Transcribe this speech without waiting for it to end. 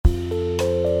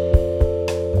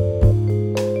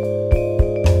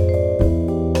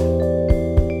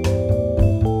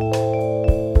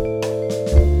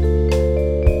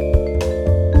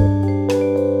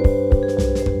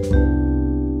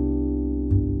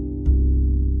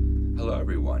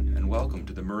everyone, and welcome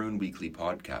to the Maroon Weekly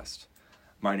Podcast.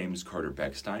 My name is Carter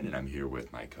Beckstein, and I'm here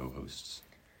with my co-hosts.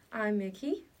 I'm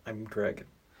Mickey. I'm Greg.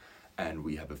 And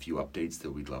we have a few updates that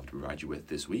we'd love to provide you with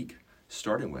this week,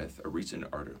 starting with a recent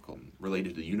article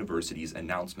related to the university's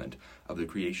announcement of the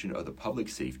creation of the Public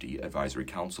Safety Advisory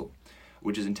Council,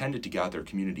 which is intended to gather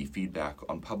community feedback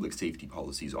on public safety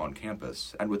policies on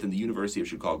campus and within the University of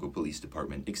Chicago Police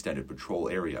Department Extended Patrol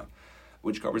Area,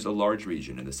 which covers a large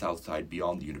region in the south side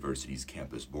beyond the university's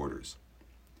campus borders.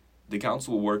 The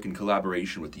council will work in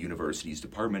collaboration with the university's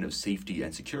Department of Safety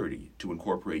and Security to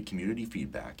incorporate community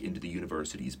feedback into the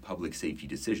university's public safety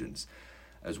decisions,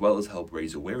 as well as help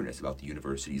raise awareness about the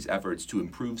university's efforts to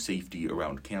improve safety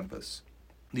around campus.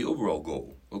 The overall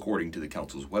goal, according to the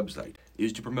council's website,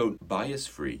 is to promote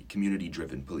bias-free,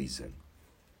 community-driven policing.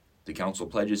 The council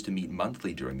pledges to meet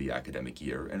monthly during the academic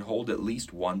year and hold at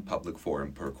least one public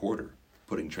forum per quarter,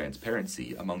 putting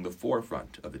transparency among the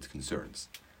forefront of its concerns.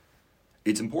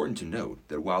 It's important to note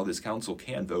that while this council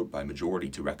can vote by majority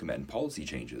to recommend policy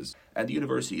changes, and the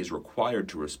university is required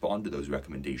to respond to those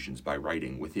recommendations by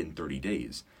writing within 30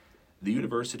 days, the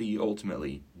university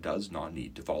ultimately does not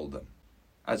need to follow them.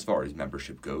 As far as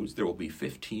membership goes, there will be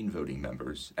 15 voting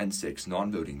members and 6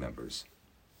 non-voting members.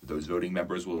 Those voting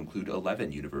members will include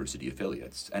 11 university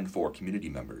affiliates and 4 community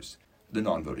members. The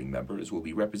non-voting members will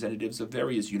be representatives of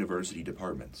various university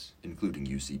departments, including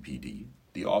UCPD,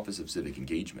 the Office of Civic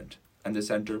Engagement, and the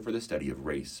Center for the Study of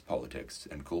Race, Politics,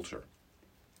 and Culture.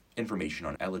 Information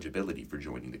on eligibility for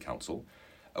joining the council,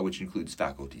 which includes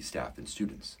faculty, staff, and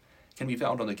students, can be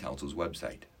found on the council's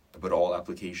website, but all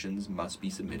applications must be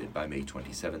submitted by May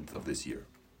 27th of this year.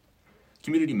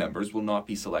 Community members will not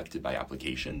be selected by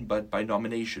application, but by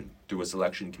nomination through a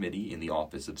selection committee in the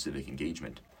Office of Civic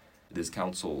Engagement. This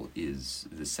council is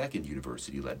the second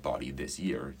university-led body this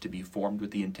year to be formed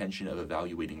with the intention of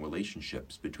evaluating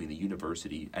relationships between the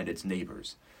university and its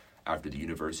neighbors, after the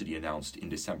university announced in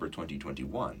December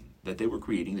 2021 that they were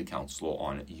creating the Council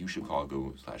on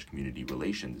UChicago/Community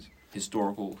Relations,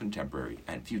 Historical, Contemporary,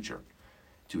 and Future,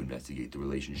 to investigate the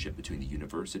relationship between the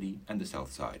university and the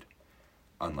South Side.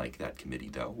 Unlike that committee,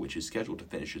 though, which is scheduled to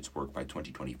finish its work by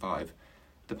 2025,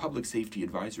 the Public Safety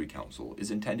Advisory Council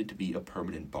is intended to be a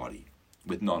permanent body,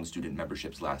 with non-student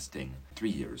memberships lasting 3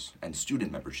 years and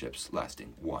student memberships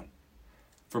lasting 1.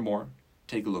 For more,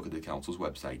 take a look at the council's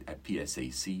website at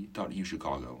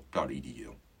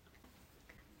psac.uchicago.edu.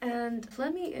 And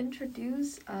let me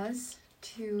introduce us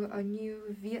to a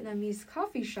new Vietnamese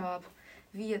coffee shop,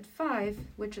 Viet 5,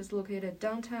 which is located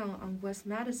downtown on West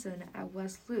Madison at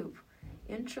West Loop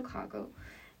in Chicago.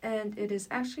 And it is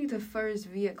actually the first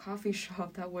Viet coffee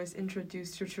shop that was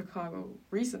introduced to Chicago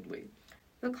recently.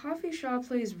 The coffee shop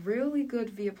plays really good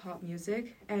Viet pop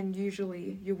music, and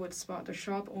usually you would spot the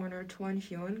shop owner Tuan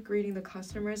Hyun greeting the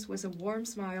customers with a warm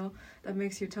smile that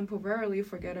makes you temporarily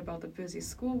forget about the busy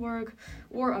schoolwork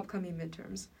or upcoming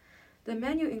midterms. The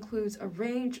menu includes a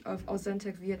range of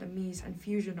authentic Vietnamese and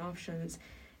fusion options,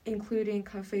 including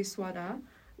Café Suada,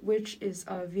 which is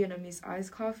a Vietnamese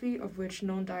iced coffee of which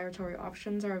non-dietary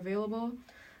options are available,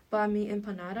 banh mi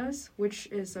empanadas, which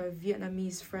is a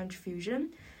Vietnamese-French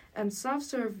fusion, and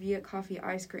soft-serve Viet coffee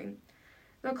ice cream.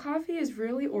 The coffee is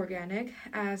really organic,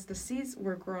 as the seeds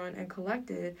were grown and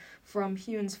collected from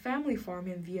Hyun's family farm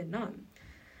in Vietnam.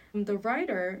 The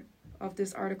writer of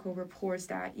this article reports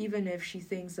that even if she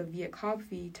thinks the Viet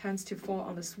coffee tends to fall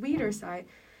on the sweeter side,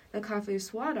 the Café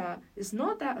Suada is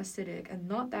not that acidic and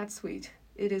not that sweet.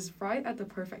 It is right at the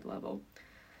perfect level.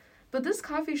 But this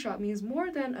coffee shop means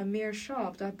more than a mere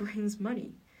shop that brings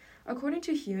money. According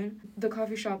to Hyun, the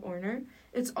coffee shop owner,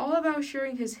 it's all about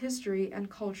sharing his history and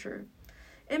culture.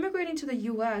 Immigrating to the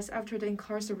U.S. after the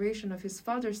incarceration of his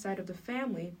father's side of the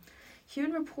family,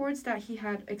 Hyun reports that he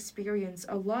had experienced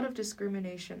a lot of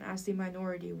discrimination as the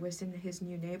minority within his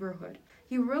new neighborhood.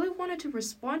 He really wanted to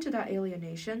respond to that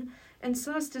alienation, and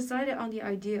thus decided on the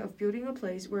idea of building a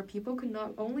place where people could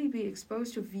not only be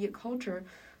exposed to Viet culture,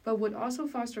 but would also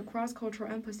foster cross-cultural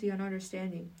empathy and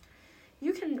understanding.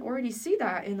 You can already see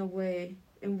that in the way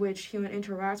in which Hyun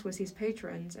interacts with his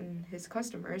patrons and his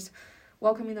customers,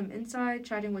 welcoming them inside,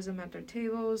 chatting with them at their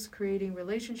tables, creating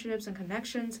relationships and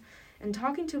connections, and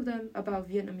talking to them about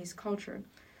Vietnamese culture.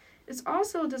 It's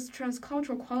also this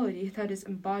transcultural quality that is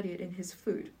embodied in his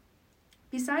food.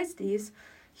 Besides these,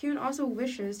 Hyun also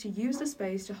wishes to use the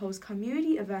space to host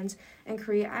community events and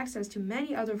create access to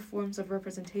many other forms of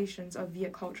representations of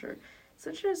Viet culture,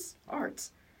 such as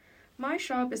arts. My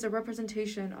shop is a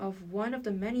representation of one of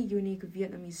the many unique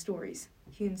Vietnamese stories,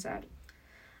 Hyun said.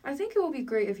 I think it will be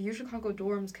great if UChicago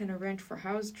dorms can arrange for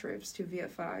house trips to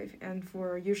Viet 5 and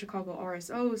for UChicago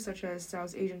RSOs such as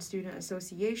South Asian Student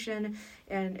Association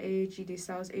and AAGD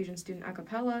South Asian Student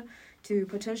Acapella to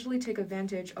potentially take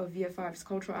advantage of Viet 5's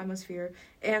cultural atmosphere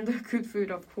and the good food,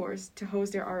 of course, to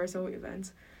host their RSO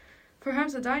events.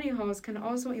 Perhaps the dining halls can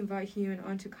also invite Hyun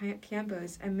onto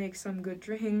campus and make some good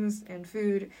drinks and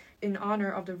food in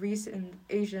honor of the recent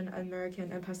Asian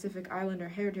American and Pacific Islander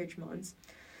Heritage Months.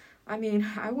 I mean,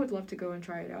 I would love to go and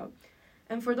try it out.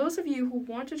 And for those of you who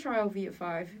want to try out Viet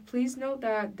 5, please note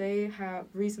that they have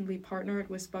recently partnered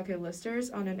with Bucket Listers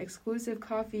on an exclusive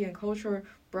coffee and culture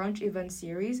brunch event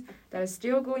series that is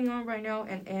still going on right now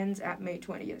and ends at May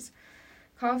 20th.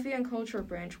 Coffee and Culture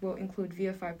Branch will include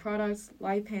Viet 5 products,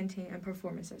 live painting, and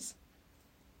performances.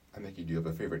 Mickey, do you have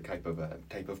a favorite type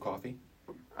of coffee?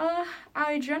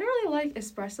 I generally like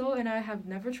espresso, and I have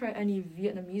never tried any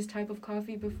Vietnamese type of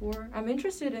coffee before. I'm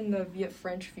interested in the Viet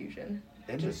French fusion.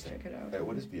 Interesting. Just check it out.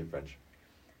 What is Viet French?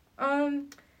 I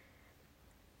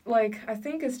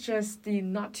think it's just the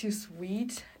not too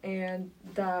sweet and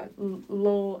that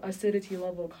low acidity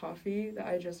level coffee that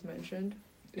I just mentioned.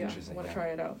 Yeah, I want to try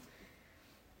it out.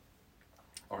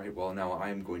 All right, well, now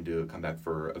I'm going to come back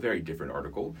for a very different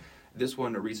article. This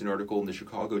one, a recent article in the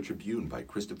Chicago Tribune by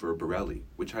Christopher Borelli,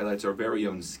 which highlights our very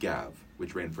own SCAV,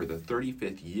 which ran for the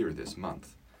 35th year this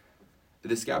month.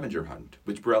 The scavenger hunt,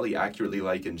 which Borelli accurately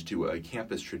likened to a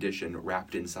campus tradition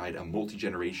wrapped inside a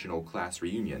multi-generational class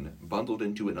reunion, bundled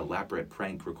into an elaborate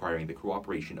prank requiring the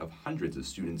cooperation of hundreds of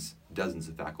students, dozens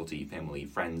of faculty, family,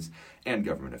 friends, and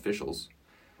government officials,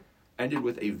 ended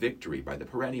with a victory by the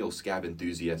perennial SCAV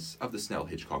enthusiasts of the Snell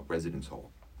Hitchcock Residence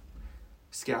Hall.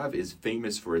 SCAV is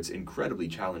famous for its incredibly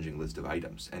challenging list of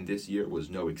items, and this year was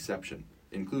no exception,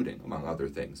 including, among other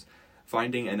things,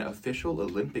 finding an official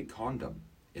Olympic condom,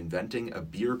 inventing a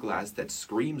beer glass that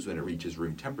screams when it reaches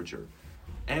room temperature,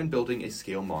 and building a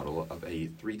scale model of a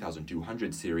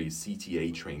 3200 series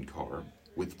CTA train car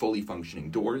with fully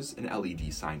functioning doors, an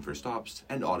LED sign for stops,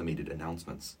 and automated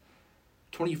announcements.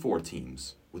 24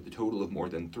 teams, with a total of more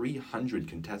than 300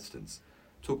 contestants,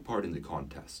 took part in the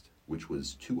contest, which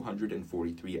was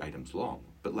 243 items long,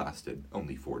 but lasted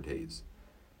only 4 days.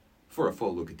 For a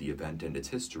full look at the event and its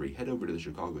history, head over to the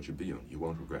Chicago Tribune. You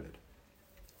won't regret it.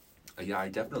 Yeah, I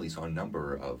definitely saw a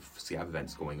number of SCAV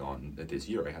events going on this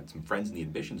year. I had some friends in the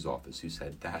admissions office who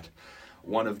said that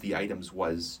one of the items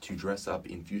was to dress up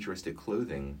in futuristic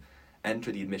clothing,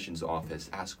 enter the admissions office,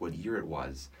 ask what year it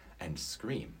was, and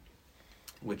scream,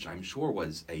 which I'm sure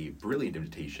was a brilliant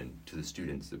invitation to the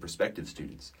students, the prospective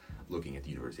students, looking at the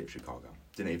University of Chicago.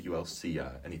 Did any of you else see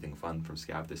anything fun from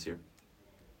SCAV this year?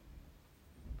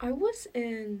 I was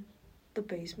in the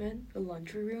basement, the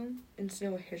laundry room, in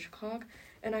Snell Hitchcock,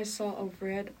 and I saw a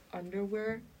red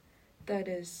underwear that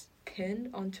is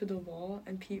pinned onto the wall,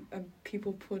 and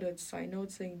people put a sign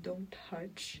note saying, "Don't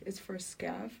touch, it's for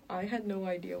SCAV." I had no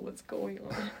idea what's going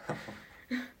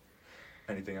on.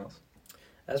 Anything else?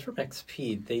 As for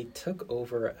XP, they took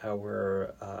over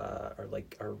our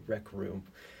rec room,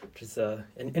 which is an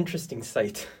interesting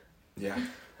sight. Yeah,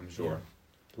 I'm sure.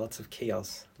 Yeah. Lots of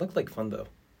chaos. Looked like fun, though.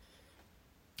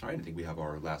 All right, I think we have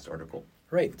our last article.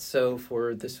 Right, so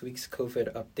for this week's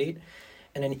COVID update,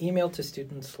 in an email to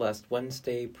students last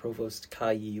Wednesday, Provost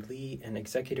Ka-Yi Lee and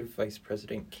Executive Vice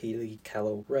President Kaylee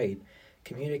Callow-Wright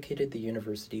communicated the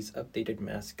university's updated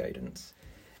mask guidance.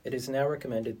 It is now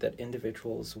recommended that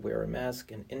individuals wear a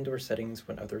mask in indoor settings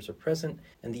when others are present,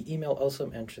 and the email also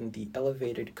mentioned the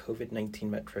elevated COVID-19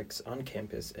 metrics on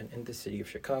campus and in the city of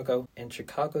Chicago, and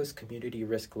Chicago's community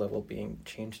risk level being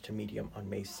changed to medium on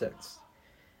May 6th.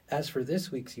 As for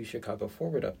this week's UChicago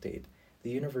Forward update, the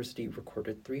university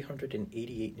recorded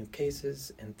 388 new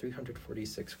cases and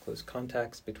 346 close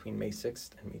contacts between May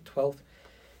 6th and May 12th,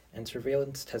 and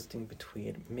surveillance testing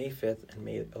between May 5th and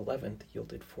May 11th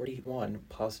yielded 41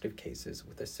 positive cases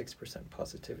with a 6%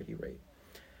 positivity rate.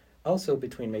 Also,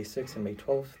 between May 6th and May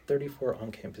 12th, 34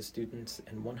 on-campus students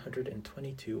and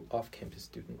 122 off-campus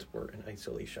students were in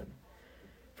isolation.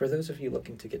 For those of you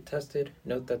looking to get tested,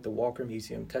 note that the Walker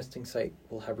Museum testing site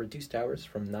will have reduced hours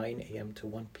from 9 a.m. to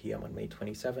 1 p.m. on May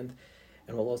 27th,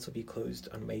 and will also be closed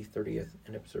on May 30th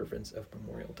in observance of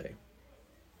Memorial Day.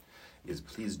 Yes,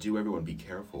 please do, everyone, be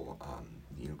careful.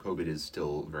 COVID is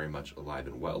still very much alive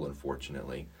and well,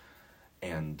 unfortunately,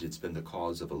 and it's been the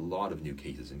cause of a lot of new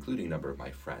cases, including a number of my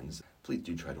friends. Please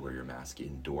do try to wear your mask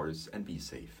indoors and be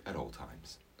safe at all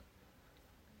times.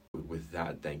 With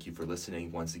that, thank you for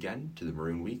listening once again to the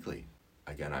Maroon Weekly.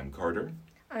 Again, I'm Carter.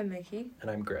 I'm Mickey.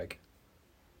 And I'm Greg.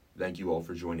 Thank you all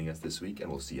for joining us this week, and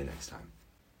we'll see you next time.